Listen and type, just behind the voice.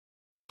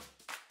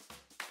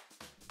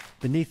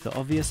Beneath the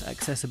obvious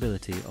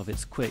accessibility of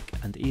its quick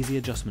and easy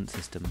adjustment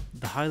system,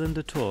 the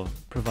Highlander Tour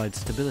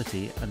provides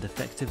stability and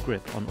effective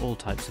grip on all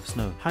types of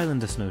snow.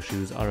 Highlander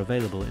snowshoes are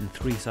available in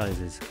 3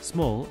 sizes.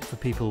 Small for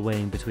people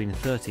weighing between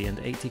 30 and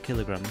 80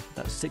 kilograms,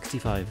 that's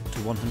 65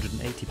 to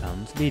 180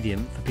 pounds.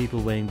 Medium for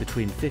people weighing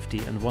between 50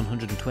 and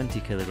 120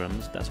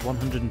 kilograms, that's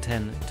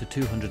 110 to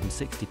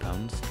 260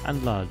 pounds.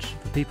 And large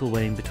for people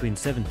weighing between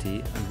 70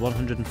 and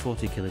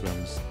 140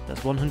 kilograms,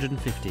 that's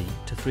 150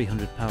 to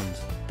 300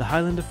 pounds. The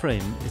Highlander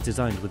frame is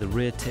designed with a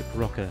rear tip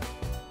rocker.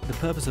 The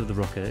purpose of the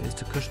rocker is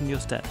to cushion your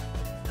step,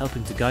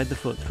 helping to guide the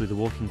foot through the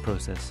walking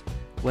process,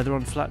 whether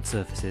on flat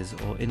surfaces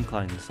or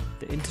inclines.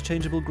 The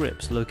interchangeable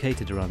grips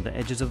located around the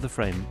edges of the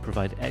frame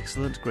provide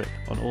excellent grip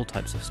on all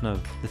types of snow.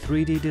 The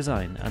 3D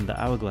design and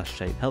the hourglass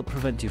shape help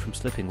prevent you from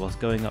slipping whilst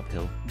going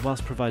uphill,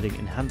 whilst providing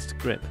enhanced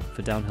grip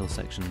for downhill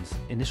sections.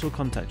 Initial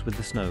contact with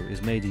the snow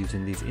is made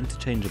using these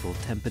interchangeable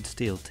tempered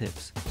steel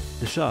tips.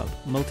 The sharp,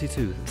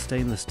 multi-tooth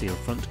stainless steel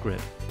front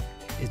grip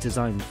is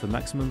designed for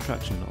maximum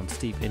traction on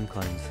steep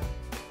inclines.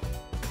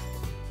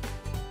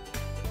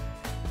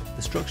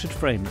 The structured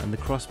frame and the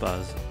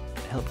crossbars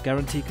help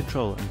guarantee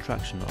control and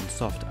traction on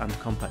soft and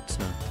compact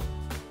snow.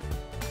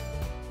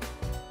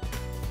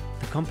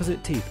 The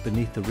composite teeth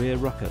beneath the rear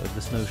rocker of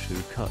the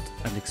snowshoe cut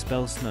and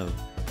expel snow,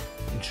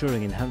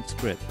 ensuring enhanced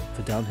grip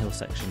for downhill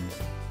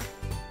sections.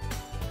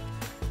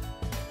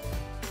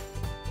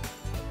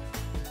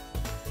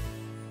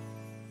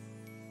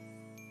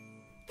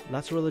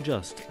 Lateral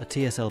Adjust, a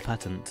TSL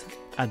patent,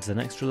 adds an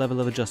extra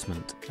level of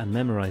adjustment and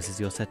memorises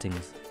your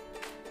settings.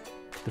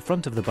 The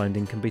front of the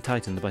binding can be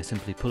tightened by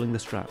simply pulling the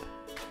strap.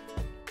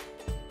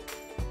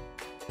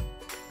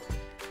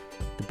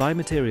 The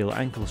bi-material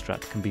ankle strap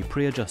can be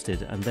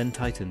pre-adjusted and then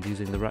tightened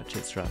using the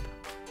ratchet strap.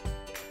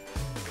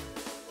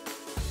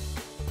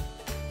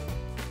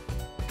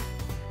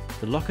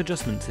 The lock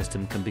adjustment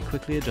system can be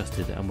quickly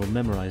adjusted and will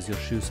memorise your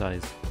shoe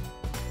size.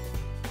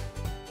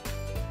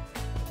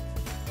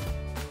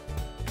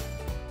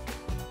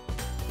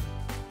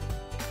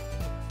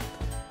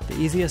 The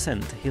easy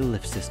ascent heel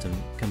lift system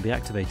can be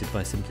activated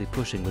by simply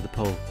pushing with a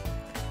pole.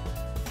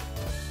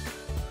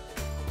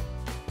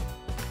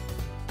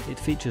 It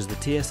features the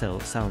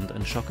TSL sound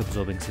and shock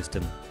absorbing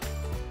system.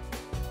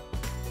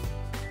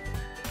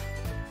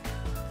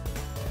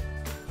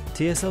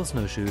 TSL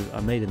snowshoes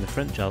are made in the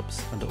French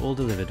Alps and are all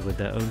delivered with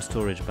their own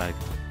storage bag.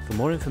 For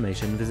more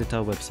information, visit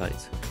our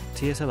website,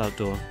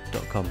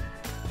 tsloutdoor.com.